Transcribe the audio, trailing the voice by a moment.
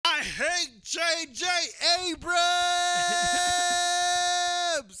Hey, J.J. Abrams!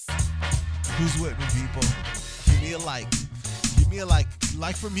 Who's with me, people? Give me a like. Give me a like.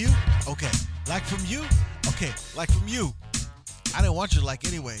 Like from you? Okay. Like from you? Okay. Like from you. I didn't want your like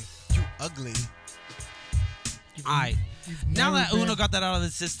anyway. You ugly. Alright. Now that Uno got that out of the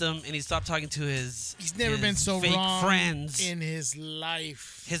system and he stopped talking to his He's never been so fake wrong friends, in his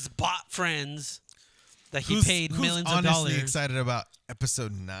life. his bot friends that he paid millions of honestly dollars. Excited about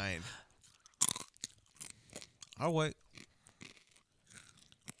episode 9? I'll wait.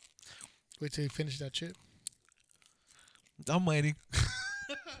 Wait till you finish that chip. I'm waiting.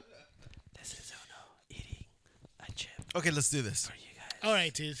 This is Uno eating a chip Okay, let's do this. for you guys. All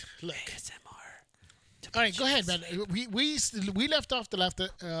right, dude. Look. ASMR. All right, go ahead, man. We left off the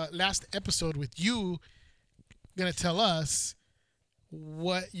last episode with you gonna tell us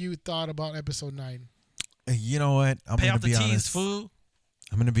what you thought about episode 9. You know what? I'm Pay gonna off the be tease, honest. fool.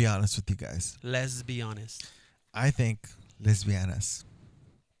 I'm gonna be honest with you guys. Let's be honest. I think, let's be honest.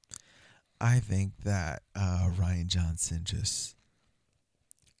 I think that Ryan Johnson just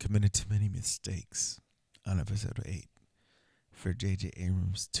committed too many mistakes on episode 8 for J.J.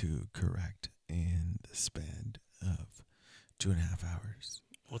 Abrams to correct in the span of 2.5 hours.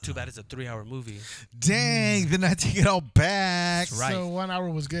 Well, too bad it's a 3-hour movie. Dang, then I take it all back. That's right. So 1 hour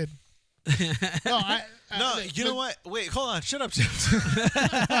was good. No, you know what? Wait, hold on. Shut up, Jeff.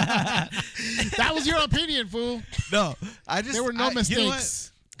 That was your opinion, fool. No, I just There were no mistakes.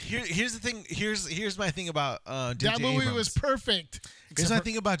 You know what? Here's the thing. Here's my thing about J.J. That movie Abrams. was perfect. Here's my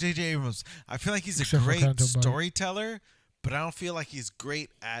thing about J.J. Abrams. I feel like he's a Except for great Canto Bight. storyteller, but I don't feel like he's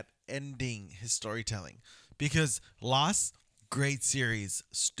great at ending his storytelling. Because Lost, great series,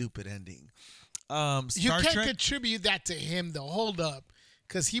 stupid ending. You Star can't Trek. contribute that to him, though. Hold up.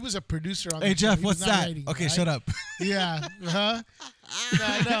 Because he was a producer on Hey the show. Jeff, He was what's not that? writing, Okay, right? shut up. Yeah. Uh-huh.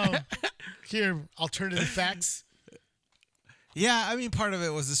 I know. Here, alternative facts. Yeah, I mean part of it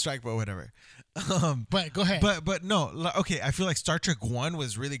was the strike, but whatever. But go ahead. But no, okay. I feel like Star Trek 1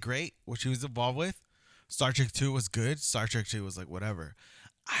 was really great, which he was involved with. Star Trek 2 was good. Star Trek 2 was like whatever.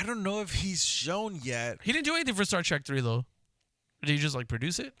 I don't know if he's shown yet. He didn't do anything for Star Trek 3, though. Did he just,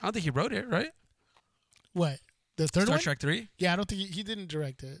 produce it? I don't think he wrote it, right? What? The third Star one? Trek 3? Yeah, I don't think he didn't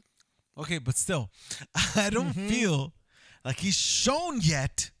direct it. Okay, but still, I don't feel like he's shown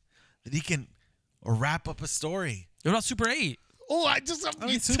yet that he can wrap up a story. What about Super 8? Oh,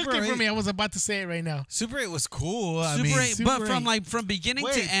 you Super took it from 8. me. I was about to say it right now. Super 8 was cool. Super 8, Super but from 8. from beginning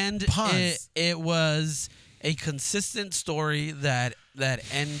Wait, to end, pause. it was a consistent story that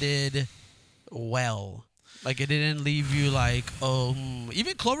ended well. Like, it didn't leave you even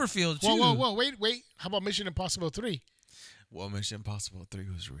Cloverfield, too. Whoa. Wait. How about Mission Impossible 3? Well, Mission Impossible 3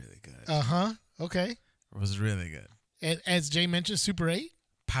 was really good. Uh-huh. Okay. It was really good. And as Jay mentioned, Super 8?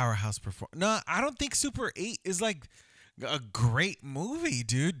 Powerhouse performance. No, I don't think Super 8 is like a great movie,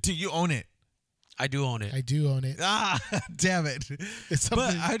 dude. Do you own it? I do own it. I do own it. Ah, damn it. It's But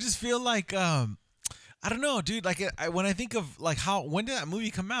something. I just feel like I don't know, dude. Like when I think of when did that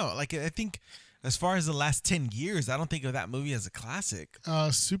movie come out? Like I think as far as the last 10 years, I don't think of that movie as a classic.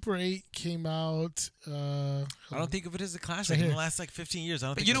 Super 8 came out. I don't think of it as a classic Right in the here. last 15 years. I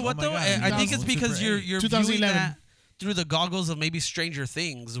don't But think you know oh what, my though? God, I think it's Super because 8. you're viewing 2011. that through the goggles of maybe Stranger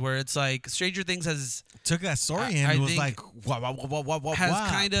Things, where it's like Stranger Things has took that story I and was think like, wow.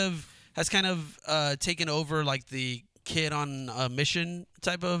 has kind of taken over like the kid on a mission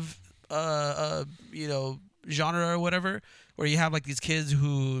type of genre or whatever, where you have like these kids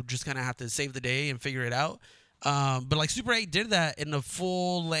who just kind of have to save the day and figure it out. But like Super 8 did that in a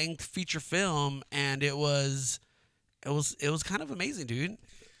full length feature film, and it was kind of amazing, dude.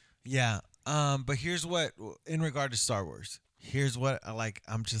 Yeah. But here's what, in regard to Star Wars, here's what I like.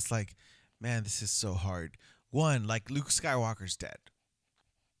 I'm just like, man, this is so hard. One, like Luke Skywalker's dead.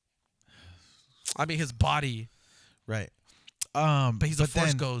 I mean, his body, Right. but he's a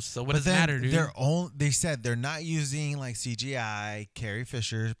Force ghost, so what does it matter, dude? They said they're not using like CGI, Carrie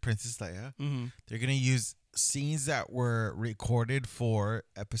Fisher, Princess Leia. Mm-hmm. They're going to use scenes that were recorded for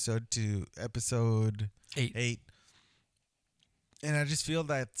episode 8. And I just feel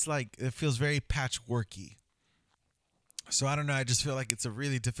that it's like, it feels very patchworky. So I don't know. I just feel like it's a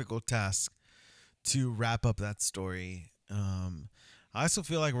really difficult task to wrap up that story. I also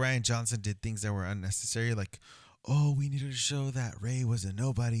feel like Ryan Johnson did things that were unnecessary. Like, oh, we needed to show that Rey was a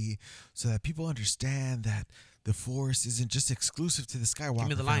nobody so that people understand that the Force isn't just exclusive to the Skywalker Give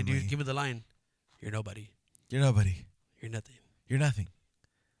me the line, family. dude. Give me the line. You're nobody. You're nobody. You're nothing. You're nothing.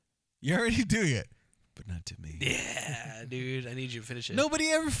 You're already doing it. but not to me. Yeah, dude. I need you to finish it. Nobody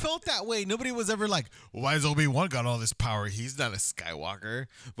ever felt that way. Nobody was ever like, why does Obi-Wan got all this power? He's not a Skywalker.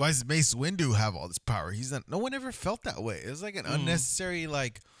 Why does Mace Windu have all this power? He's not. No one ever felt that way. It was like an unnecessary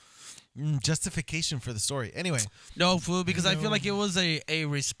justification for the story. Anyway. No, fool, because I feel like it was a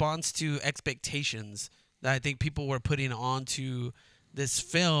response to expectations that I think people were putting onto this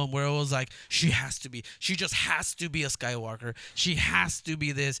film, where it was like, she just has to be a Skywalker. She has to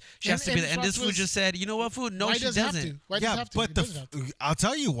be this. She has to be that. And this fool just said, you know what, fool? No, she doesn't. Why does it have to? But I'll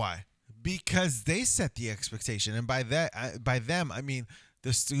tell you why. Because they set the expectation, and by them, I mean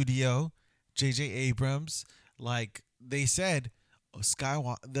the studio, J.J. Abrams. Like they said,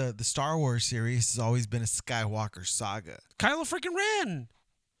 the Star Wars series has always been a Skywalker saga. Kylo freaking Ren.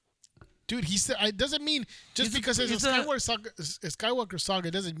 Dude, he said it doesn't mean just because it's a Skywalker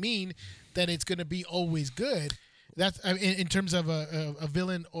saga doesn't mean that it's gonna be always good. That's in terms of a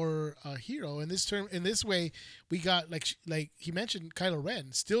villain or a hero. In this way, we got like he mentioned Kylo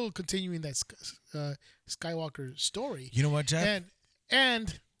Ren still continuing that Skywalker story. You know what, Jeff?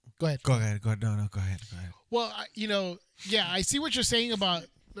 And go ahead. Go ahead. No, go ahead. Well, I see what you're saying about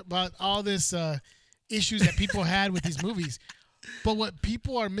all this issues that people had with these movies. But what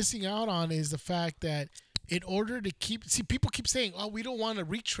people are missing out on is the fact that in order to people keep saying, oh, we don't want a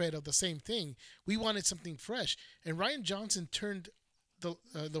retread of the same thing. We wanted something fresh. And Rian Johnson turned the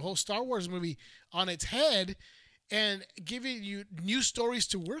whole Star Wars movie on its head and giving you new stories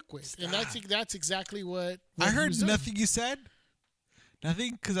to work with. And I think that's exactly what I heard doing. Nothing you said?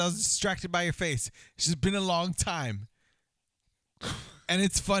 Nothing? Because I was distracted by your face. It's just been a long time. And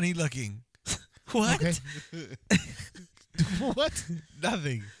it's funny looking. What? Okay. What?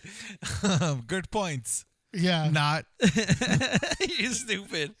 Nothing. Good points. Yeah. Not. You're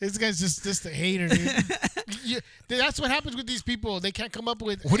stupid. This guy's just a hater, dude. That's what happens with these people. They can't come up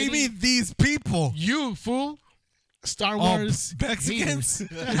with. What do you mean, these people? You fool. Star Wars Mexicans.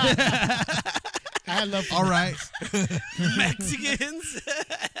 I love. All right. Mexicans.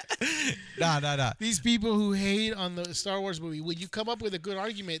 Nah. These people who hate on the Star Wars movie, when you come up with a good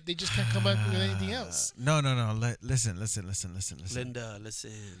argument, they just can't come up with anything else. No. Listen. Linda,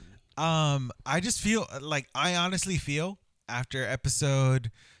 listen. I just feel like I honestly feel after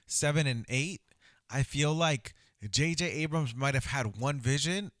episode 7 and 8, I feel like J.J. Abrams might have had one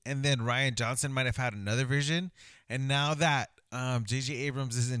vision, and then Rian Johnson might have had another vision, and now that J.J.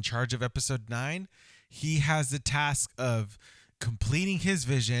 Abrams is in charge of episode 9, he has the task of completing his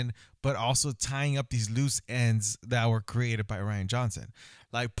vision, but also tying up these loose ends that were created by Rian Johnson.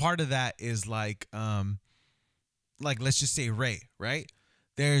 Like part of that is like let's just say Rey, right?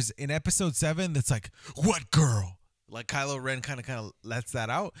 There's in episode 7 that's like, what girl? Like Kylo Ren kind of lets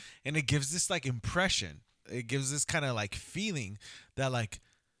that out, and it gives this like impression. It gives this kind of like feeling that like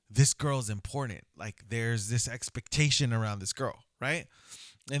this girl is important. Like there's this expectation around this girl, right?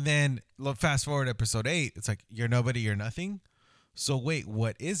 And then fast forward episode 8, it's like, you're nobody, you're nothing. So wait,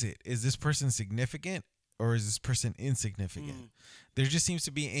 what is it? Is this person significant or is this person insignificant? There just seems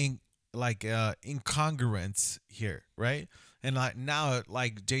to be incongruence here, right? And like now,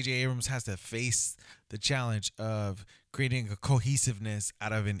 like J.J. Abrams has to face the challenge of creating a cohesiveness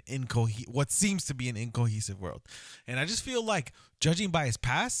out of what seems to be an incohesive world. And I just feel like, judging by his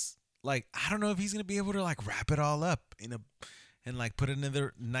past, like I don't know if he's gonna be able to like wrap it all up and like put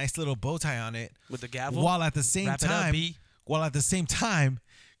another nice little bow tie on it With the gavel. while at the same Wrap it up, time B.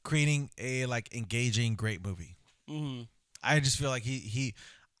 creating a like engaging great movie. Mm-hmm. I just feel like I'm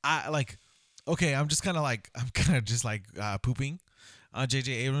kind of just like pooping on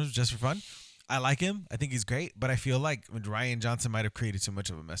J.J. Abrams just for fun. I like him. I think he's great, but I feel like Rian Johnson might have created too much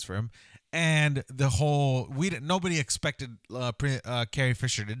of a mess for him. And nobody expected Carrie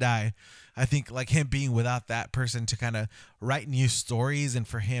Fisher to die. I think like him being without that person to kind of write new stories and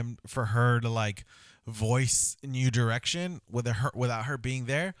for her to like voice new direction without her being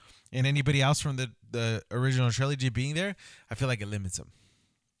there and anybody else from the original trilogy being there, I feel like it limits him.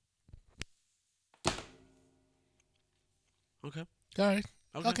 Okay. All right.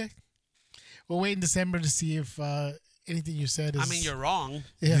 Okay. We'll wait in December to see if anything you said is. I mean, you're wrong.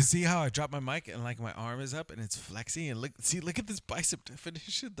 Yeah. You see how I dropped my mic and like my arm is up and it's flexing and look at this bicep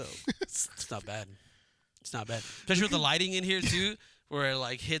definition though. It's not bad. It's not bad. Especially with the lighting in here too, where it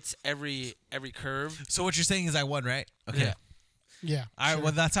like hits every curve. So what you're saying is I won, right? Okay. Yeah. Yeah. All right. Sure.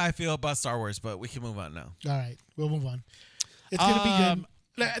 Well, that's how I feel about Star Wars, but we can move on now. All right. We'll move on. It's gonna be good.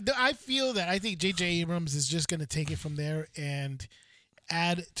 I think J.J. Abrams is just gonna take it from there and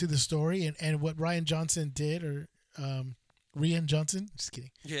add to the story and what Rian Johnson did or Rian Johnson. Just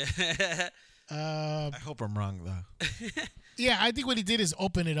kidding. Yeah. I hope I'm wrong though. Yeah, I think what he did is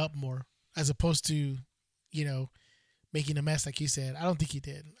open it up more. as opposed to, making a mess like you said. I don't think he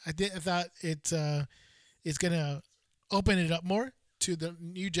did. I thought it's gonna open it up more to the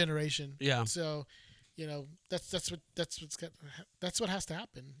new generation. Yeah. So, that's what has to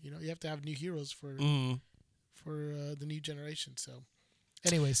happen. You have to have new heroes for the new generation. So,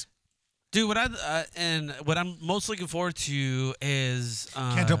 anyways, Dude, what I'm most looking forward to is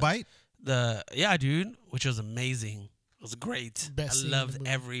Canto Bite? Dude, which was amazing. It was great. Best I scene in loved the movie.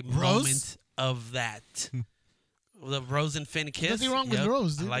 every Rose? moment of that. The Rose and Finn kiss. nothing wrong with Yep,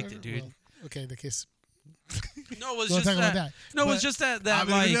 Rose, dude. I liked it, dude. Well, okay, the kiss. No, it was We'll just talk about that. that. No, it was But- just that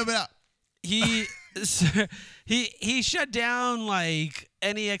like he he shut down like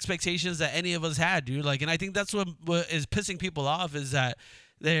any expectations that any of us had, dude. Like, and I think that's what is pissing people off is that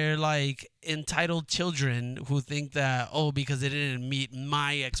they're like entitled children who think that because it didn't meet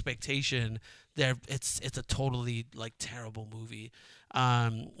my expectation, it's a totally like terrible movie.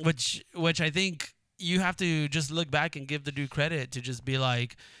 Which I think you have to just look back and give the dude credit to just be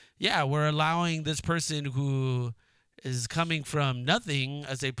like, yeah, we're allowing this person who is coming from nothing,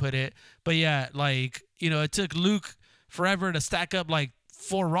 as they put it. But yeah, like, it took Luke forever to stack up like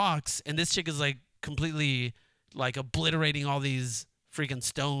 4 rocks, and this chick is like completely like obliterating all these freaking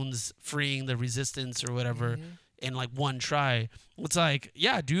stones, freeing the resistance or whatever in like one try. It's like,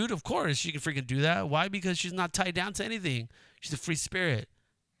 yeah, dude, of course she can freaking do that. Why? Because she's not tied down to anything. She's a free spirit.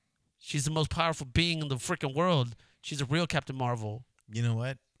 She's the most powerful being in the freaking world. She's a real Captain Marvel. You know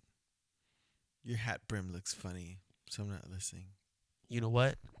what? Your hat brim looks funny, so I'm not listening. You know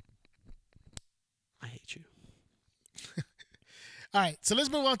what? I hate you. All right, so let's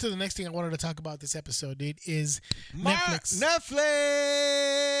move on to the next thing I wanted to talk about this episode, dude, is Netflix.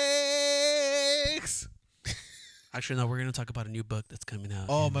 Netflix! Actually, no, we're going to talk about a new book that's coming out.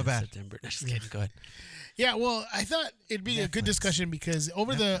 Oh, in my bad. September. No, just kidding. Go ahead. Yeah, well, I thought it'd be a good Netflix. discussion because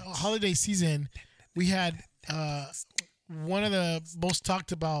over the holiday season, we had one of the most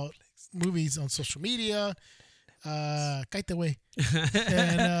talked about movies on social media, Cállate Güey.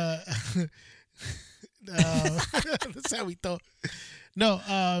 And that's how we thought. No,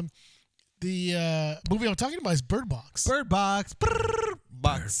 the movie I'm talking about is Bird Box. Bird Box.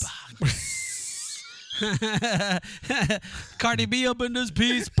 Box. Cardi B up in this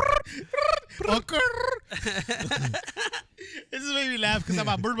piece. This is making me laugh because I'm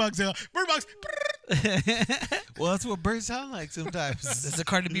about Bird Box. Bird Box. Well, that's what birds sound like sometimes. It's a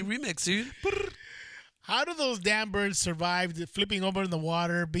Cardi B remix, dude. How do those damn birds survive flipping over in the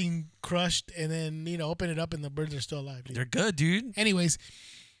water, being crushed, and then open it up and the birds are still alive? Dude? They're good, dude. Anyways,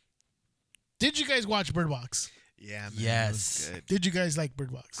 did you guys watch Bird Box? Yeah, man. Yes. That was good. Did you guys like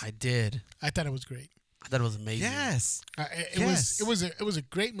Bird Box? I did. I thought it was great. I thought it was amazing. Yes. It was a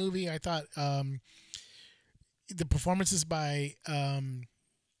great movie. I thought the performances by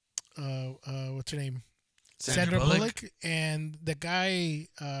what's her name, Sandra Bullock, and the guy,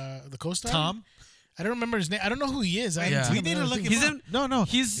 the co-star Tom? I don't remember his name. I don't know who he is. I haven't Yeah. seen We him need in to other look things. him He's up. in- No.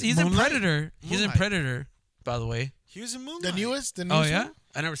 He's in Moonlight. Predator. He's in Moonlight. Predator, by the way. He was in Moonlight. The newest. Oh yeah, one?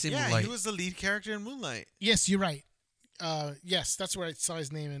 I never seen Yeah, Moonlight. he was the lead character in Moonlight. Yes, you're right. Yes, that's where I saw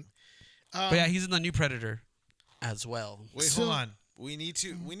his name in. But yeah, he's in the new Predator as well. Wait, So- hold on. We need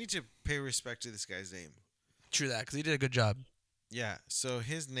to pay respect to this guy's name. True that, because he did a good job. Yeah. So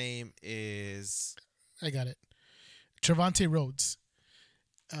his name is. I got it. Trevante Rhodes.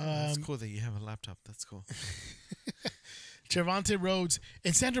 That's cool that you have a laptop. That's cool. Trevante Rhodes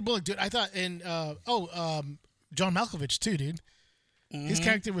and Sandra Bullock, dude. I thought, and John Malkovich too, dude. His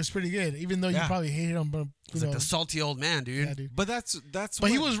character was pretty good, even though you Yeah. probably hated him. But He's like the salty old man, dude. yeah, dude. But that's.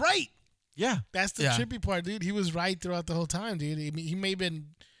 But he was right. Yeah. That's the Yeah. trippy part, dude. He was right throughout the whole time, dude. I mean, he may have been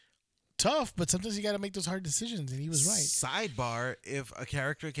tough, but sometimes you got to make those hard decisions, and he was right. Sidebar: if a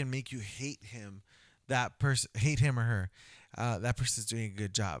character can make you hate him, hate him or her, that person's doing a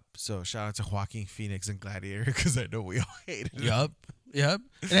good job. So shout out to Joaquin Phoenix and Gladiator because I know we all hated him. Yep.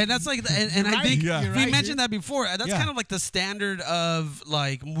 And that's like, and I right. think Yeah. You're we right, mentioned dude. that before. That's Yeah. kind of like the standard of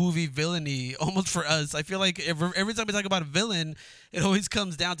like movie villainy, almost for us. I feel like every time we talk about a villain, it always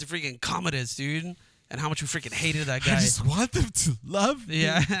comes down to freaking Commodus, dude, and how much we freaking hated that guy. I just want them to love me.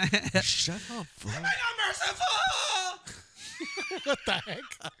 Yeah. Shut up, bro. What the heck?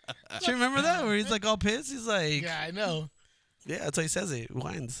 Do you remember that where he's like all pissed? He's like, Yeah, I know. yeah, that's how he says it. He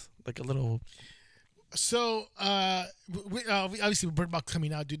whines like a little. So, obviously, with Bird Box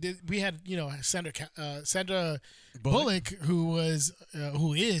coming out, dude, we had Sandra Bullock, who is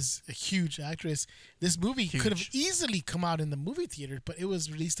a huge actress. This movie could have Huge. easily come out in the movie theater, but it was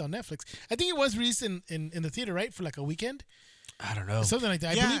released on Netflix. I think it was released in the theater, right, for like a weekend, I don't know. something like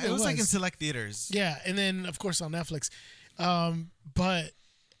that. I Yeah, believe it was like in select theaters. yeah, and then of course on Netflix. But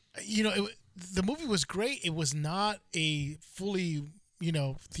the movie was great. It was not a fully,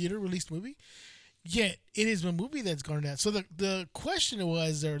 theater released movie. Yet it is a movie that's garnered that. So the question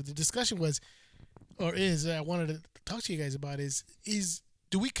was, or the discussion was, or is, I wanted to talk to you guys about is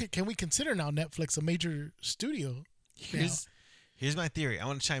can we consider now Netflix a major studio? Here's my theory. I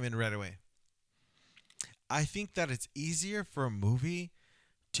want to chime in right away. I think that it's easier for a movie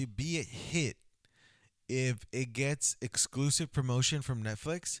to be a hit if it gets exclusive promotion from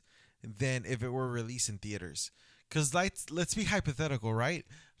Netflix than if it were released in theaters. Because let's be hypothetical, right?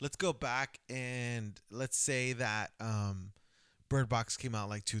 Let's go back and let's say that Bird Box came out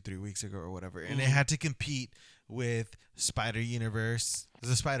like 2-3 weeks ago or whatever, and it had to compete with Spider-Verse,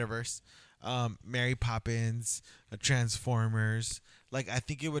 Mary Poppins, Transformers. Like, I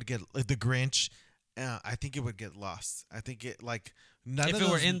think it would get like The Grinch. I think it would get lost. I think it like none if of it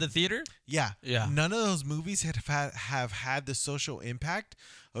those, were in the theater. yeah, Yeah. none of those movies have had the social impact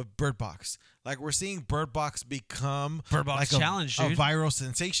of Bird Box. Like, we're seeing Bird Box become Bird Box like challenge, a dude. viral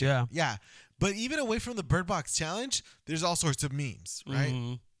sensation. Yeah. Yeah. But even away from the Bird Box challenge, there's all sorts of memes, right?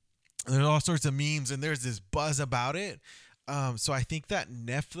 Mhm. There's all sorts of memes, and there's this buzz about it. So I think that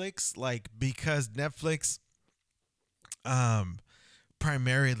Netflix, like, because Netflix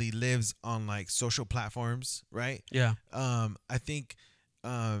primarily lives on like social platforms, right? Yeah. I think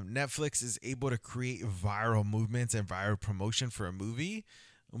Netflix is able to create viral movements and viral promotion for a movie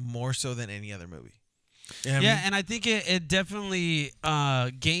more so than any other movie. You know what I mean? And I think it definitely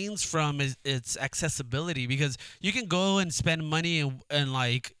gains from its accessibility, because you can go and spend money and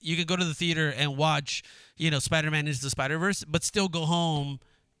like you can go to the theater and watch, Spider-Man Into the Spider-Verse, but still go home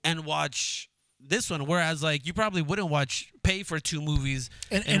and watch this one. Whereas like you probably wouldn't pay for 2 movies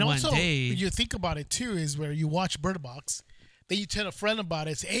in one also, day. you think about it too, is where you watch Bird Box, then you tell a friend about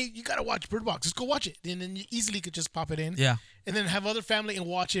it, say, hey, you gotta watch Bird Box, let's go watch it, and then you easily could just pop it in, Yeah. and then have other family and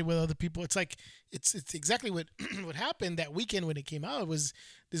watch it with other people. It's like it's exactly what what happened that weekend when it came out. It was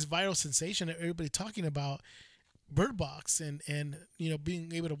this viral sensation, everybody talking about Bird Box and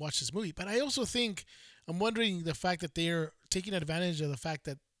being able to watch this movie. But I also think, I'm wondering the fact that they're taking advantage of the fact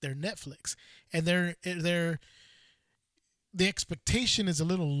that they're Netflix and the expectation is a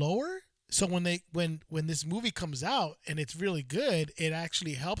little lower. So when this movie comes out and it's really good, it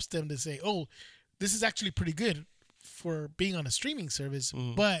actually helps them to say, oh, this is actually pretty good for being on a streaming service,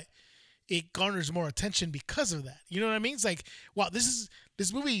 but it garners more attention because of that. You know what I mean? It's like, wow, this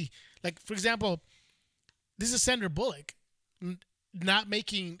movie, like, for example, this is Sandra Bullock not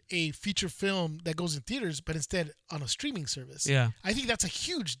making a feature film that goes in theaters, but instead on a streaming service. Yeah. I think that's a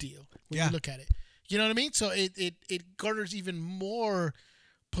huge deal when Yeah. you look at it. You know what I mean? So it garners even more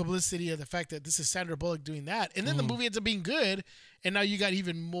publicity of the fact that this is Sandra Bullock doing that. And then the movie ends up being good, and now you got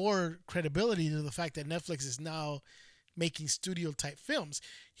even more credibility to the fact that Netflix is now making studio type films.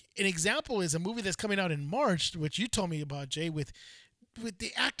 An example is a movie that's coming out in March, which you told me about, Jay, with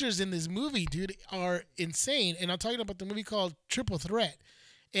the actors in this movie, dude, are insane. And I'm talking about the movie called Triple Threat.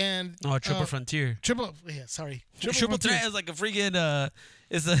 And Triple Frontier. Triple Threat is like a freaking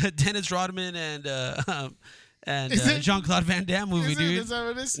it's a Dennis Rodman and Is it? Jean-Claude Van Damme movie, dude. Is that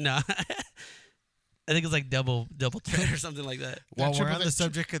what it is? No. I think it's like double threat or something like that. While we're Triple on the Threat-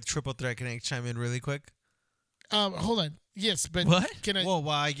 subject of Triple Threat, can I chime in really quick? Hold on. Yes, but What? can I? Well,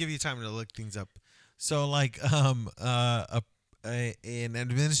 while I give you time to look things up. So, like, an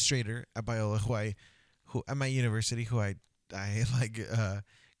administrator at Biola, who at my university, who I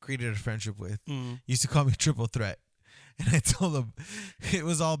created a friendship with, used to call me Triple Threat. And I told him, it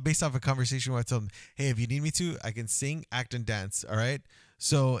was all based off a conversation where I told him, hey, if you need me to, I can sing, act, and dance. All right.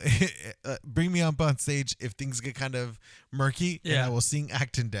 So bring me up on stage if things get kind of murky, and Yeah. I will sing,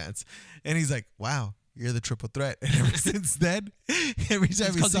 act, and dance. And he's like, wow, you're the Triple Threat. And ever since then, every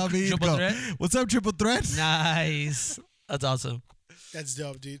time he called saw you me, he'd Triple go, Threat? what's up, Triple Threat? Nice. That's awesome. That's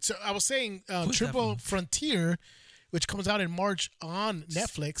dope, dude. So I was saying Who's that Triple from? Frontier, which comes out in March on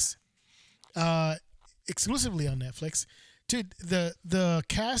Netflix, exclusively on Netflix. Dude, the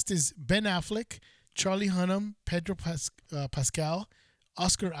cast is Ben Affleck, Charlie Hunnam, Pedro Pascal,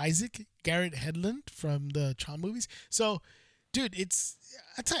 Oscar Isaac, Garrett Hedlund from the Tron movies. So, dude, that's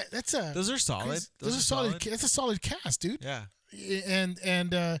a Those are solid. Those are solid. That's a solid cast, dude. Yeah. And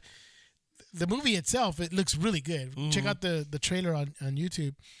the movie itself, it looks really good. Check out the trailer on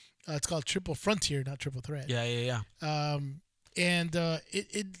YouTube. It's called Triple Frontier, not Triple Threat. Yeah. And I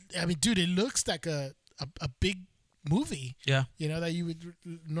mean, dude, it looks like a big movie. Yeah. You know, that you would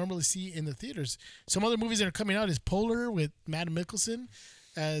normally see in the theaters. Some other movies that are coming out is Polar with Mads Mikkelsen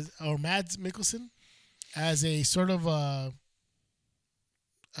as a sort of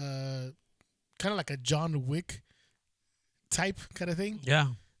kind of like a John Wick type kind of thing. Yeah.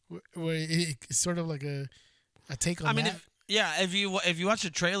 where it's sort of like a take on I mean, that. if you watch the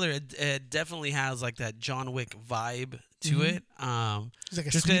trailer, it definitely has like that John Wick vibe to it. It's like a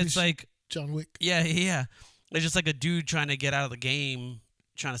Just 'cause Swedish it's like John Wick. yeah. It's just like a dude trying to get out of the game,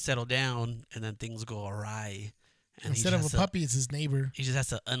 trying to settle down, and then things go awry. And Instead of a puppy, it's his neighbor. he just has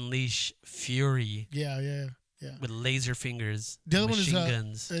to unleash fury Yeah. with laser fingers, The other one is machine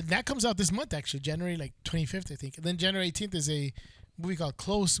guns. that comes out this month actually, January 25th, I think. And then January 18th is a movie called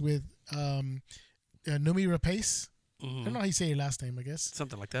Close with Numi Rapace. I don't know how you say your last name. I guess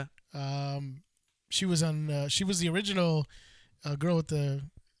Something like that. she was on. She was the original girl with the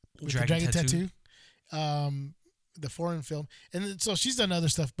dragon tattoo. The foreign film, and then, so she's done other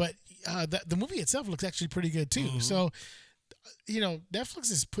stuff. But the movie itself looks actually pretty good too. So, Netflix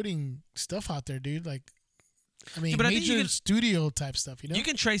is putting stuff out there, dude. Like, I mean, but I think major studio type stuff. You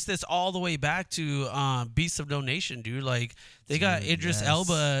can trace this all the way back to Beasts of No Nation, dude. Like they got Idris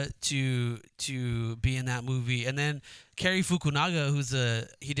Elba to be in that movie, and then Cary Fukunaga,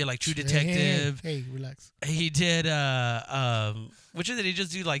 he did like True Detective. Hey, relax. He did which one did he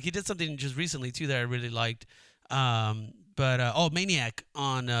just do? Like he did something just recently too that I really liked. Maniac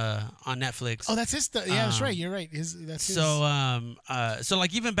on Netflix. Oh, that's his stuff. Yeah, that's right. You're right. That's his. So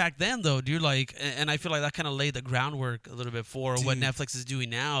like even back then though, dude, like, and I feel like that kind of laid the groundwork a little bit for what Netflix is doing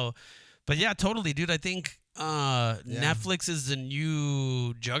now. But yeah, totally, dude. I think Netflix is the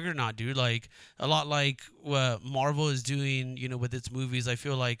new juggernaut, dude. Like a lot like what Marvel is doing, with its movies. I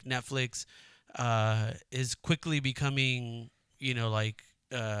feel like Netflix is quickly becoming,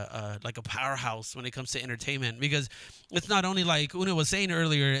 like a powerhouse when it comes to entertainment, because it's not only like Una was saying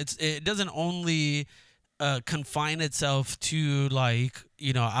earlier, it doesn't only confine itself to like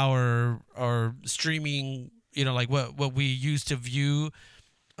our streaming, like what we used to view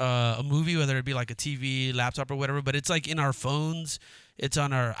a movie, whether it be like a TV, laptop, or whatever, but it's like in our phones, it's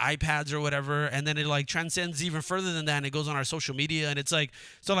on our iPads or whatever, and then it like transcends even further than that, and it goes on our social media, and it's like,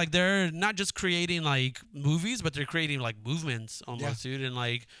 so like they're not just creating like movies, but they're creating like movements almost, dude, and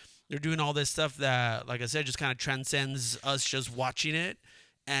like they're doing all this stuff that, like I said, just kind of transcends us just watching it,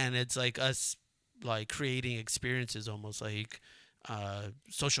 and it's like us like creating experiences, almost like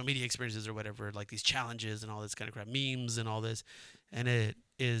social media experiences or whatever, like these challenges and all this kind of crap, memes and all this, and it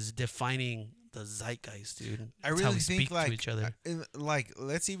is defining the zeitgeist, dude. I really think like to each other.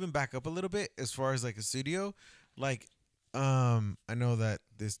 Let's even back up a little bit as far as like a studio. Like, I know that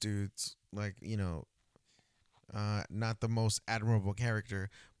this dude's like, not the most admirable character,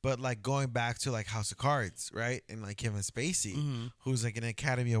 but like going back to like House of Cards, right? And like Kevin Spacey, who's like an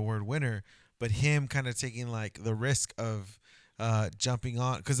Academy Award winner, but him kind of taking like the risk of jumping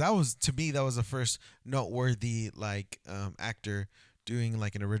on, because that was the first noteworthy like actor doing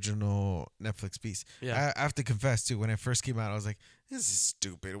like an original Netflix piece. I have to confess too, when it first came out, I was like, this is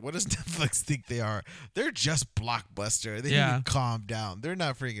stupid. What does Netflix think they are? They're just Blockbuster. They need to calm down. They're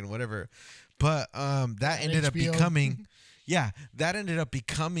not freaking whatever. But that ended up becoming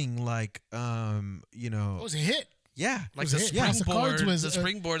like it was a hit. Yeah, like the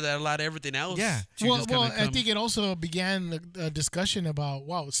springboard that allowed everything else. Yeah. Well, I think it also began a discussion about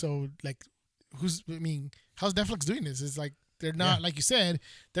so like how's Netflix doing this? It's like they're not, like you said,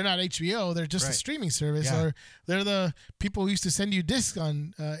 they're not HBO. They're just a streaming service, or they're the people who used to send you discs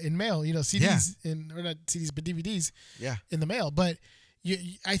in mail, CDs or not CDs but DVDs, in the mail. But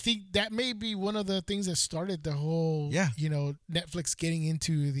I think that may be one of the things that started the whole, Netflix getting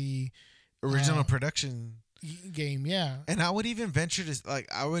into the original production game. And I would even venture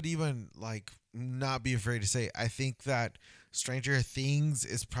to not be afraid to say, I think that Stranger Things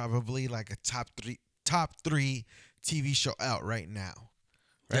is probably like a top three TV show out right now.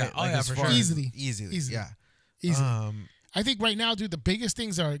 Right? Yeah, for sure. Easily. Yeah. Easy. I think right now, dude, the biggest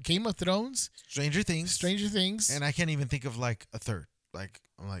things are Game of Thrones, Stranger Things, and I can't even think of like a third. Like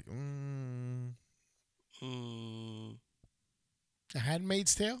I'm like, The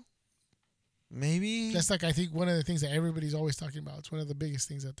Handmaid's Tale. Maybe that's like, I think, one of the things that everybody's always talking about. It's one of the biggest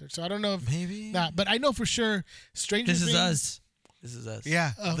things out there. So I don't know if maybe not, but I know for sure Stranger Things. This is us.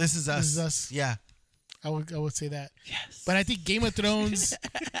 Yeah, This is us. Yeah. I would say that. Yes. But I think Game of Thrones,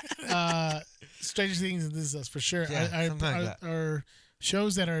 Stranger Things, and This Is Us for sure are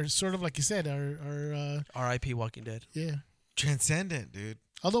shows that are sort of like you said are R.I.P. Walking Dead. Yeah. Transcendent, dude.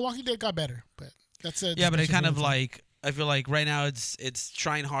 Although Walking Dead got better, but that's a but it kind of like, I feel like right now it's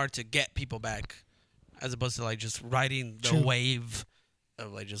trying hard to get people back, as opposed to like just riding the wave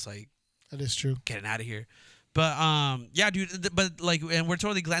of like just like that is true, getting out of here. But dude. But like, and we're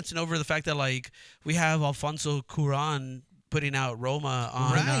totally glancing over the fact that like we have Alfonso Cuarón putting out Roma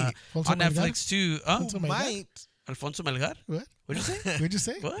on Netflix too. Might. Alfonso Melgar. What? What'd you say? What'd you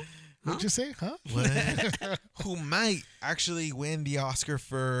say? What? What'd you say? Huh? What? Who might actually win the Oscar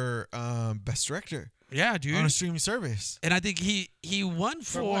for Best Director Yeah, dude. on a streaming service. And I think he won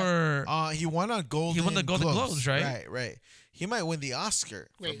for. He won on Golden. He won the Golden Globes, right? Right. He might win the Oscar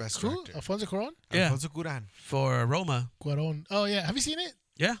for Best who? Director. Alfonso Cuarón? Yeah. Alfonso Cuarón. For Roma. Cuarón. Oh yeah. Have you seen it?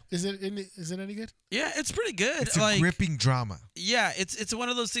 Yeah. Is it any good? Yeah, it's pretty good. It's a like, gripping drama. yeah, it's one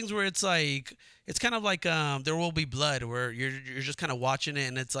of those things where it's like it's kind of like There Will Be Blood, where you're just kind of watching it,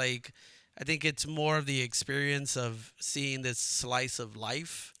 and it's like I think it's more of the experience of seeing this slice of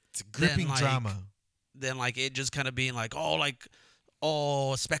life. It's a gripping drama. Than like it just kind of being like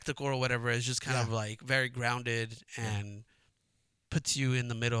spectacle or whatever. It's just kind of like very grounded and puts you in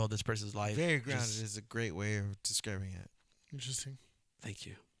the middle of this person's life. Very grounded is a great way of describing it. Interesting. Thank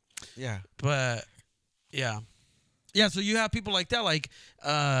you. Yeah. But yeah. So you have people like that, like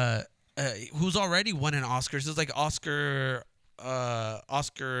who's already won an Oscar. So it's like Oscar For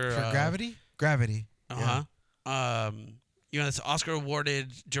Gravity. This Oscar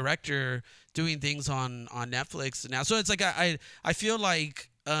awarded director doing things on Netflix now. So it's like I feel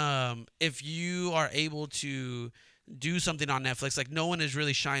like if you are able to do something on Netflix, like no one is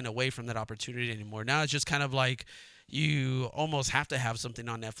really shying away from that opportunity anymore. Now it's just kind of like you almost have to have something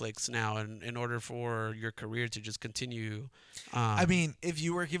on Netflix now in order for your career to just continue. I mean, if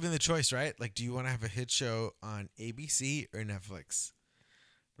you were given the choice, right? Like, do you want to have a hit show on ABC or Netflix?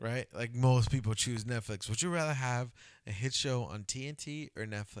 Right? Like, most people choose Netflix. Would you rather have a hit show on TNT or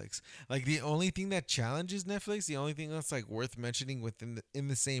Netflix? Like, the only thing that challenges Netflix, the only thing that's, like, worth mentioning in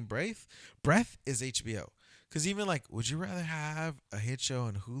the same breath is HBO. Because even, like, would you rather have a hit show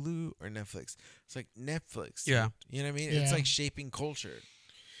on Hulu or Netflix? It's like Netflix. Yeah. You know what I mean? Yeah. It's like shaping culture.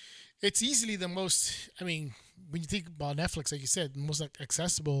 It's easily the most. I mean, when you think about Netflix, like you said, the most like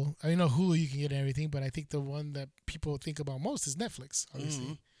accessible. I know Hulu you can get everything, but I think the one that people think about most is Netflix,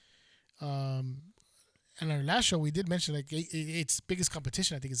 obviously. And our last show we did mention like its biggest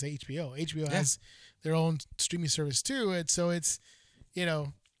competition I think is HBO. HBO has their own streaming service too, and so it's I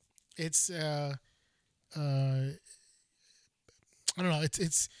don't know.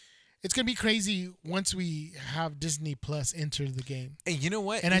 It's gonna be crazy once we have Disney Plus enter the game. And you know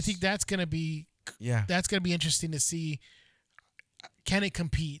what? And I think that's gonna be Yeah. that's gonna be interesting to see. Can it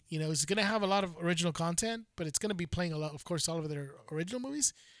compete? It's gonna have a lot of original content, but it's gonna be playing a lot, of course, all of their original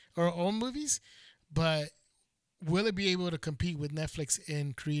movies or own movies. But will it be able to compete with Netflix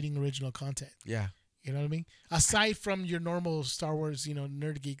in creating original content? Yeah. You know what I mean? Aside from your normal Star Wars,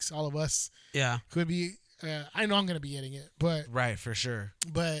 nerd geeks, all of us could be. I know I'm going to be getting it, but Right, for sure.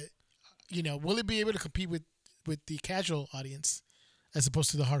 But will it be able to compete with the casual audience as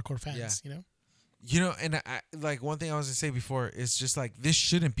opposed to the hardcore fans? And I like one thing I was gonna say before is just like this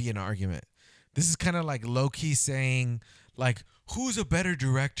shouldn't be an argument. This is kind of like low key saying like who's a better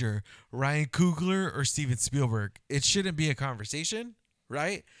director, Ryan Coogler or Steven Spielberg? It shouldn't be a conversation,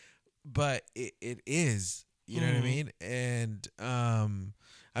 right? But it is. You know what I mean? And I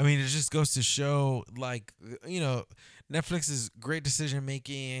mean, it just goes to show, like, Netflix is great decision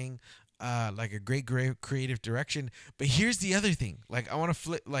making, like a great creative direction. But here's the other thing. Like, I want to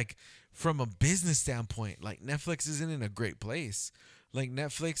flip, like, from a business standpoint, like, Netflix isn't in a great place. Like,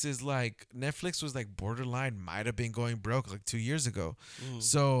 Netflix was like borderline, might have been going broke like 2 years ago.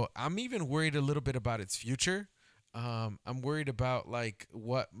 So I'm even worried a little bit about its future. I'm worried about, like,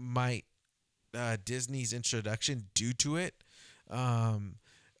 what might Disney's introduction do to it.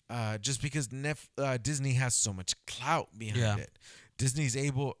 Just because Disney has so much clout behind it. Disney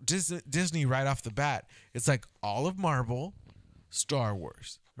right off the bat, it's like all of Marvel, Star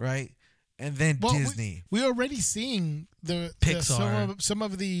Wars, right? And then Disney. We're already seeing the Pixar. some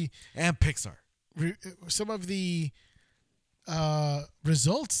of the And Pixar. Some of the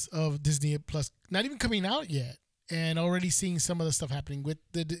results of Disney Plus not even coming out yet, and already seeing some of the stuff happening with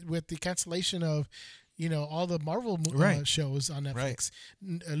the cancellation of all the Marvel shows on Netflix.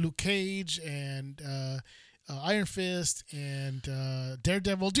 Luke Cage and Iron Fist and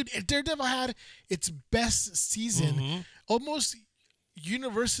Daredevil. Dude, Daredevil had its best season. Almost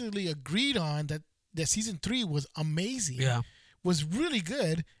universally agreed on that season 3 was amazing. Yeah. Was really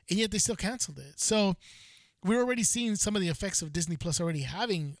good, and yet they still canceled it. So we're already seeing some of the effects of Disney Plus already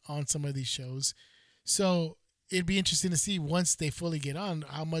having on some of these shows. So it'd be interesting to see once they fully get on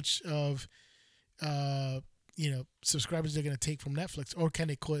how much of subscribers they're going to take from Netflix, or can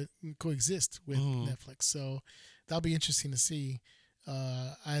they coexist with Netflix? So that'll be interesting to see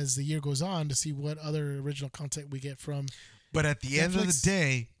as the year goes on, to see what other original content we get from. But at the end of the Netflix.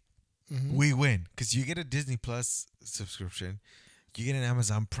 day, we win because you get a Disney Plus subscription. You get an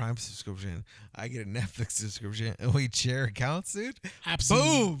Amazon Prime subscription. I get a Netflix subscription, and we share accounts, dude. Absolutely.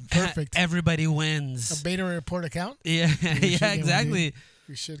 Boom. Perfect. Everybody A wins. beta report account. Yeah, should yeah, get one, exactly. dude.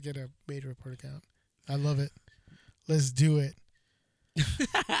 We should get a beta report account. I love it. Let's do it.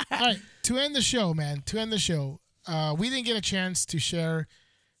 All right. To end the show, man. To end the show, we didn't get a chance to share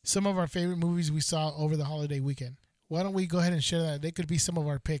some of our favorite movies we saw over the holiday weekend. Why don't we go ahead and share that? They could be some of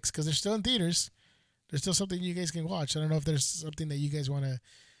our picks because they're still in theaters. There's still something you guys can watch. I don't know if there's something that you guys want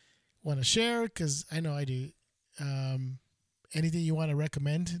to share because I know I do. Anything you want to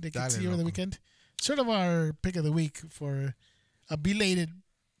recommend they can see over the weekend? Sort of our pick of the week for a belated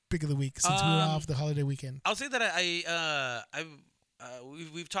pick of the week since we were off the holiday weekend. I'll say that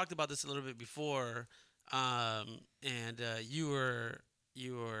we've talked about this a little bit before, and you were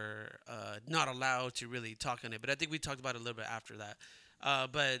not allowed to really talk on it, but I think we talked about it a little bit after that.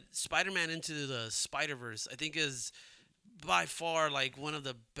 But Spider-Man Into the Spider-Verse, I think, is by far like one of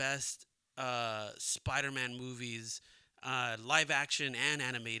the best Spider-Man movies, live action and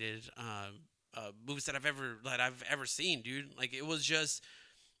animated movies that I've ever seen, dude. Like it was just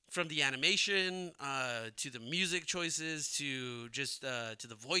from the animation to the music choices to just to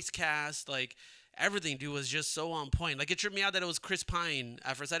the voice cast, like everything, dude, was just so on point. Like it tripped me out that it was Chris Pine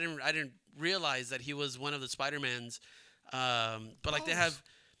at first. I didn't realize that he was one of the Spider-Mans. But like they have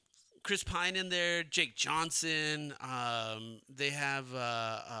Chris Pine in there, Jake Johnson. They have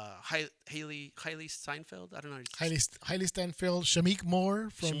Haley Steinfeld. I don't know. Hailey Steinfeld, Shamik Moore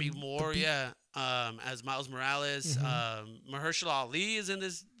from Shamik Moore, yeah. As Miles Morales. Mahershala Ali is in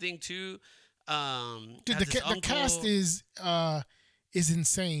this thing too. Dude, has his the uncle. cast is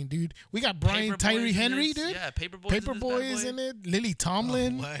insane, dude. We got Brian Paperboy Tyree is in Henry, this. dude. Yeah, Paperboy Paperboy is in it. Lily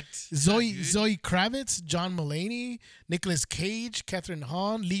Tomlin. What? Zoe dude. Zoe Kravitz, John Mulaney, Nicolas Cage, Catherine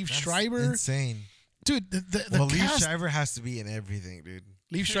Hahn, Liev That's Schreiber. insane. Dude, the Well, Liev cast. Schreiber has to be in everything, dude.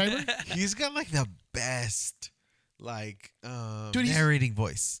 Liev Schreiber? He's got like the best, like, Dude, he's- narrating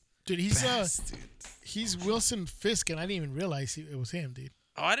voice. Dude, Best, dude. he's Wilson Fisk, and I didn't even realize it was him, dude.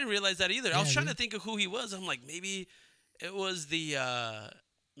 Oh, I didn't realize that either. I Yeah, was trying dude. to think of who he was. I'm like, maybe it was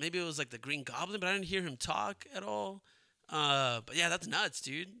maybe it was like the Green Goblin, but I didn't hear him talk at all. But yeah, that's nuts,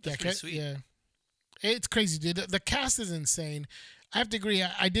 dude. That's pretty sweet. Yeah, it's crazy, dude. The cast is insane. I have to agree.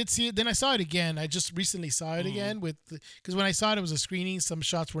 I did see it, then I saw it again. I just recently saw it again because when I saw it was a screening. Some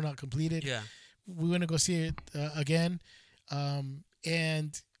shots were not completed. Yeah. We want to go see it again,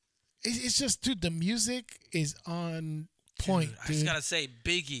 and it's just, dude. The music is on point, I dude. just gotta say,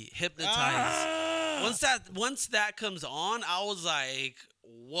 Biggie, Hypnotize. Once that comes on, I was like,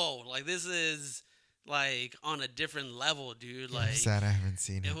 whoa, like this is like on a different level, dude. Like Sad I haven't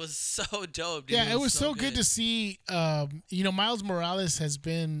seen it. it was so dope, dude. Yeah, it was so good to see. Miles Morales has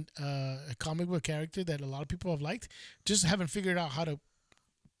been a comic book character that a lot of people have liked. Just haven't figured out how to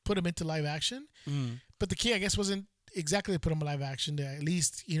put him into live action. But the key, I guess, wasn't exactly to put him in live action. To at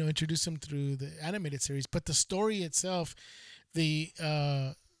least introduce him through the animated series. But the story itself, the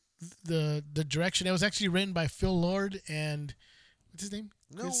direction. It was actually written by Phil Lord and what's his name?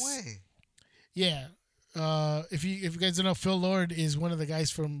 No way. Yeah. If you guys don't know, Phil Lord is one of the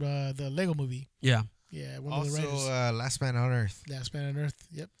guys from the Lego Movie. Yeah. Yeah, one of the Also, writers. Last Man on Earth, Last Man on Earth.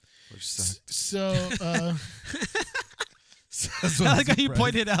 Yep. which sucked. So, I like how you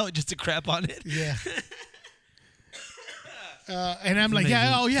pointed out just to crap on it. yeah. And I'm like, Amazing.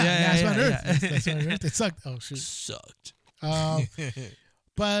 yeah, oh yeah, Yeah, Last yeah, Man on yeah, Earth. yeah. Last Man on Earth. It sucked. Oh shoot. Sucked.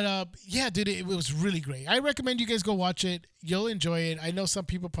 But yeah, dude, it was really great. I recommend you guys go watch it. You'll enjoy it. I know some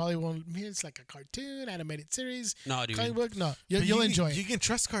people probably won't. It's like a cartoon, animated series, No, dude. comic book. No, But you'll enjoy it. You can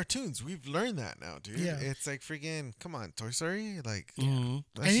trust cartoons. We've learned that now, dude. Yeah. It's like freaking, come on, Toy Story. Like, Mhm.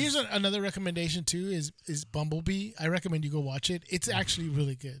 that's And here's just- another recommendation too: is Bumblebee. I recommend you go watch it. It's actually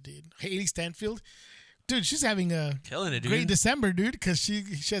really good, dude. Haley Stanfield, dude, she's having a Killing it, dude. great December, dude, because she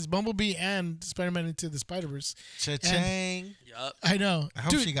has Bumblebee and Spider-Man Into the Spider-Verse. Cha-chang. Yup. I know, I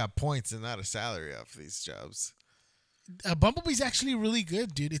hope dude. she got points and not a salary off these jobs. Bumblebee's actually really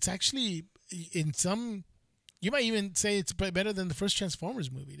good, dude. It's actually in some. You might even say it's better than the first Transformers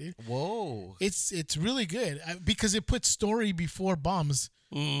movie, dude. Whoa. It's really good because it puts story before bombs,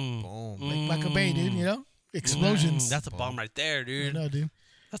 Mm. Boom. like Michael Bay, dude. Explosions. That's a bomb right there, I dude. know, dude.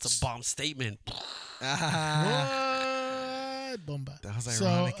 That's a bomb statement. What? Bomba. That was So,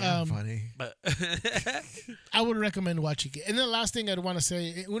 ironic and funny. But I would recommend watching it. And then the last thing I'd want to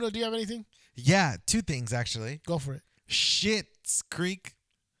say, Uno, do you have anything? Yeah, two things actually. Go for it. Shit's Creek.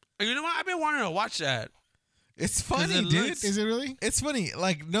 you know what? I've been wanting to watch that. It's funny, it dude. looks- Is it really? It's funny.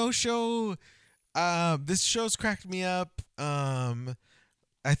 Like no show. This show's cracked me up.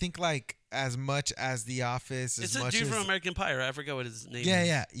 I think like as much as The Office. It's as a much dude as, from American Pie, right? I forgot what his name is.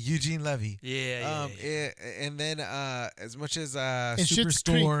 Yeah, Eugene Levy. Yeah. And then as much as And Schitt's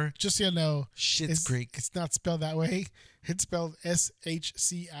Superstore, Creek, just so you know, Schitt's Creek, it's not spelled that way. It's spelled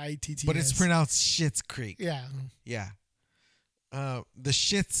SHCITT. but it's pronounced Schitt's Creek. Yeah. Yeah. The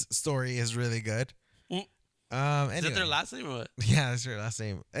Shits story is really good. Mm. Anyway. Is that their last name or what? Yeah, that's their last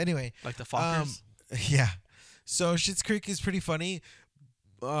name. Anyway, Like the Fockers? yeah. So Schitt's Creek is pretty funny.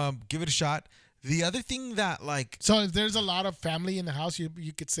 Give it a shot. The other thing that like So if there's a lot of family in the house, you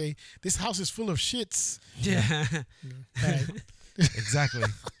could say this house is full of shits. Yeah. All right. exactly.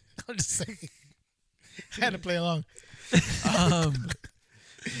 I'm just saying. I had to play along.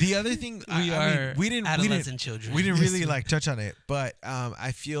 The other thing we didn't adolescent children. We didn't Yes, really sir. like touch on it, but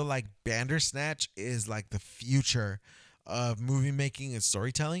I feel like Bandersnatch is like the future of movie making and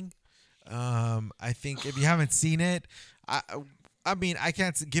storytelling. I think if you haven't seen it, I mean I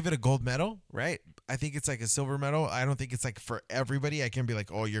can't give it a gold medal, right? I think it's like a silver medal. I don't think it's like for everybody. I can be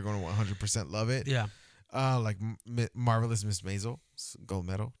like, oh, you're going to 100% love it. Yeah. Like Marvelous Miss Maisel, gold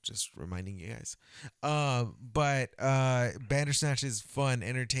medal. Just reminding you guys. But Bandersnatch is fun,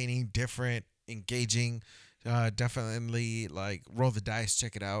 entertaining, different, engaging. Definitely like roll the dice,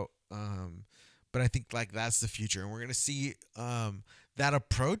 check it out. But I think like that's the future, and we're gonna see that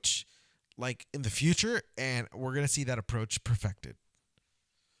approach like in the future, and we're gonna see that approach perfected.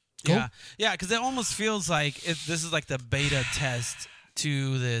 Cool. Yeah, because it almost feels like this is like the beta test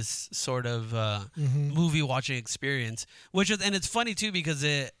to this sort of movie watching experience, and it's funny too because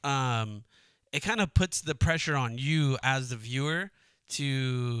it kind of puts the pressure on you as the viewer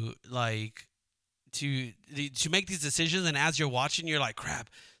to like to make these decisions, and as you're watching, you're like, crap.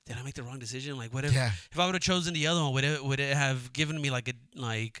 Did I make the wrong decision? Like, what if I would have chosen the other one? Would it have given me like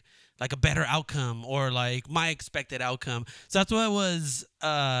a better outcome or like my expected outcome? So that's what was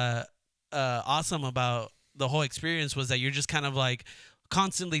awesome about the whole experience was that you're just kind of like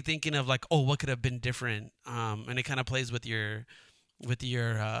constantly thinking of like, oh, what could have been different? And it kind of plays with your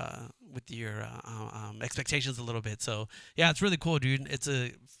expectations a little bit. So yeah, it's really cool, dude. It's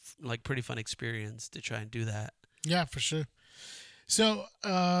a like pretty fun experience to try and do that. Yeah, for sure. So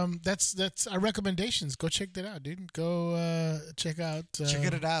that's our recommendations. Go check that out, dude. Go check out Check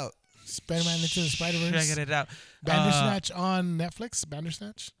it out. Spider-Man Into the Spider-Verse. Check it out. Bandersnatch on Netflix.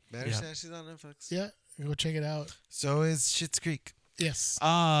 Bandersnatch. Bandersnatch is on Netflix. Yeah, go check it out. So is Schitt's Creek. Yes.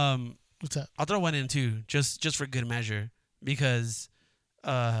 What's up? I'll throw one in too, just for good measure, because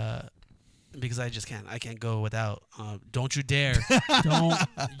I just can't. I can't go without. Don't you dare! Don't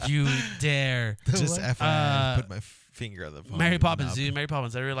you dare! Just FYI, put my finger on the phone. Mary Poppins, dude. Mary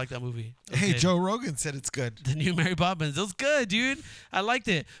Poppins. I really like that movie. Hey, Joe Rogan said it's good. The new Mary Poppins. It was good, dude. I liked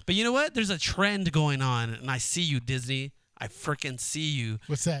it. But you know what? There's a trend going on, and I see you, Disney. I freaking see you.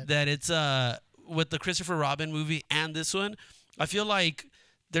 What's that? That it's with the Christopher Robin movie and this one. I feel like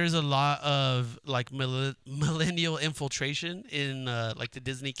there's a lot of like millennial infiltration in like the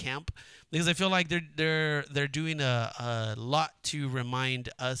Disney camp, because I feel like they're doing a lot to remind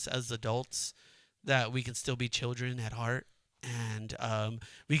us as adults that we can still be children at heart, and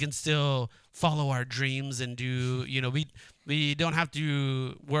we can still follow our dreams and do, we don't have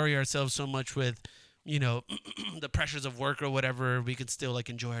to worry ourselves so much with, the pressures of work or whatever. We can still like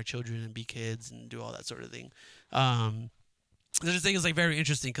enjoy our children and be kids and do all that sort of thing. I just think it's like very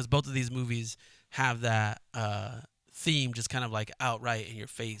interesting because both of these movies have that theme just kind of like outright in your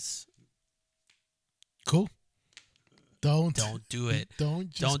face. Cool. Don't do it.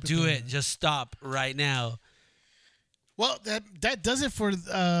 Don't do it. Just stop right now. Well, that does it for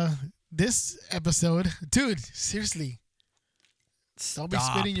this episode, dude. Seriously, don't be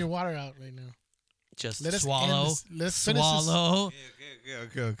spitting your water out right now. Just let us swallow. Let's swallow.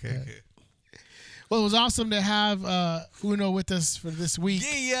 Okay. Well, it was awesome to have Uno with us for this week.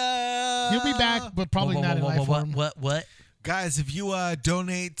 Yeah. He'll be back, but probably not in live form. What? Guys, if you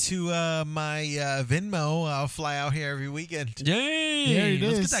donate to my Venmo, I'll fly out here every weekend. Yay! There it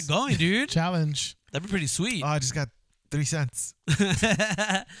Let's is. get that going, dude. Challenge. That'd be pretty sweet. Oh, I just got 3 cents.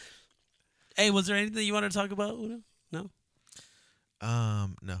 Hey, was there anything you wanted to talk about, Uno? No?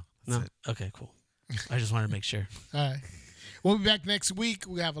 No. No? Okay, cool. I just wanted to make sure. All right. We'll be back next week.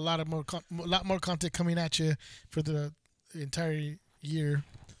 We have a lot more content coming at you for the entire year.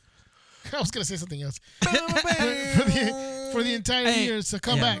 I was gonna say something else. for the entire year, so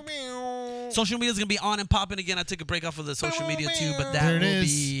come back. Social media is gonna be on and popping again. I took a break off of the social media too, but that will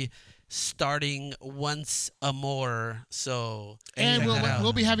be starting once a more. So and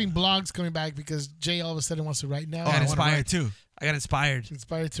we'll be having blogs coming back because Jay all of a sudden wants to write now. Oh, I got inspired too. I got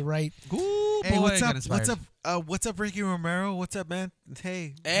inspired to write. Ooh, Hey, boy what's got up? inspired. What's up, Ricky Romero? What's up, man?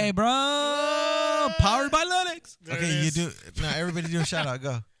 Hey. Hey, bro. Powered by Linux. There Okay, it you is. do. Now everybody do a shout out.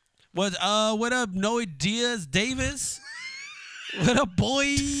 Go. What up, Noe Diaz Davis? What up,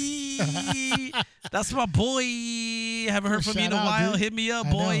 boy? That's my boy. Haven't heard from you in a Shout out, while. dude. Hit me up,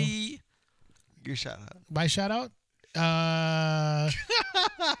 I boy. know. Your shout out. My shout out.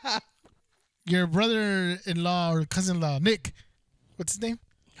 Your brother-in-law or cousin-in-law, Nick. What's his name?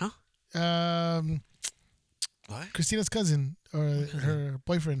 Huh? What? Christina's cousin or her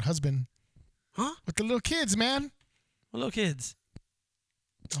boyfriend, husband. Huh? With the little kids, man. What little kids?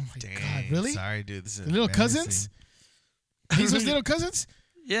 Oh my Dang, God, really? Sorry, dude. This is The little embarrassing. cousins? These those little cousins?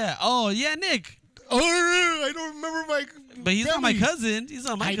 Yeah. Oh, yeah, Nick. Oh, I don't remember my. But he's not my family. cousin. He's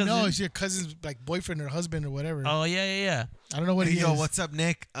not my I cousin. know it's your cousin's like boyfriend or husband or whatever. Oh, yeah. I don't know what Hey, he yo, is. what's up,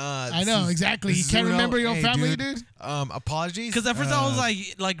 Nick? I know exactly. this You is can't Uno. remember your Hey, family, dude. Apologies. Because at first I was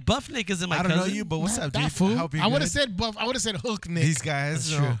like, Buff Nick isn't my I don't cousin. know you, but what's up, That dude? fool. Hope you're I would good. have said buff. I would have said hook Nick. These guys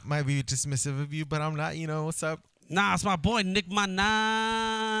That's true. might be dismissive of you, but I'm not. What's up? Nah, it's my boy, Nick My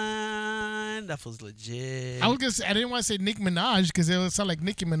Nine. That was legit. I was gonna say I didn't want to say Nick Minaj because it would sound like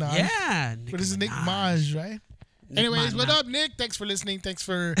Nicki Minaj. Yeah. But this is Nick Minaj, right? Anyways, what up, Nick? Thanks for listening. Thanks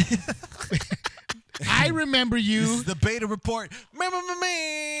for. I remember This you. is the beta report.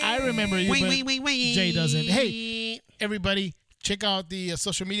 I remember you. but Jay doesn't. Hey, everybody, check out the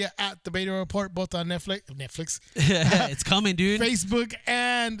social media at the Beta Report, both on Netflix, It's coming, dude. Facebook,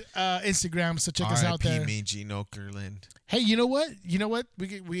 and Instagram. So check us out there. R.I.P. me, Gene Okerlund. Hey, you know what?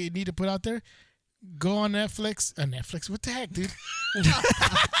 We need to put out there. Go on Netflix. Netflix? What the heck, dude?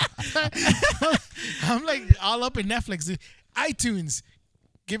 I'm like all up in Netflix. Dude. iTunes.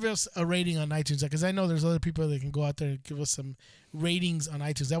 Give us a rating on iTunes because I know there's other people that can go out there and give us some ratings on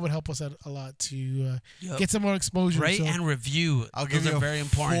iTunes. That would help us out a lot to get some more exposure. Rate So- and review. I'll Those give you are a very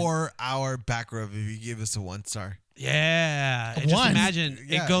important. 4-hour back rub if you give us a 1-star. Yeah. And just One. imagine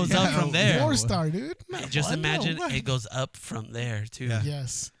Yeah, it goes yeah. up from there. 4-star, dude. Not Just one, no, imagine what? it goes up from there, too. Yeah.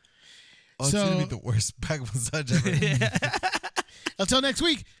 Yes. Oh, it's gonna So- be the worst back massage ever. Until next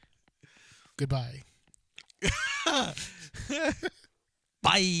week. Goodbye.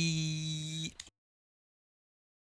 Bye.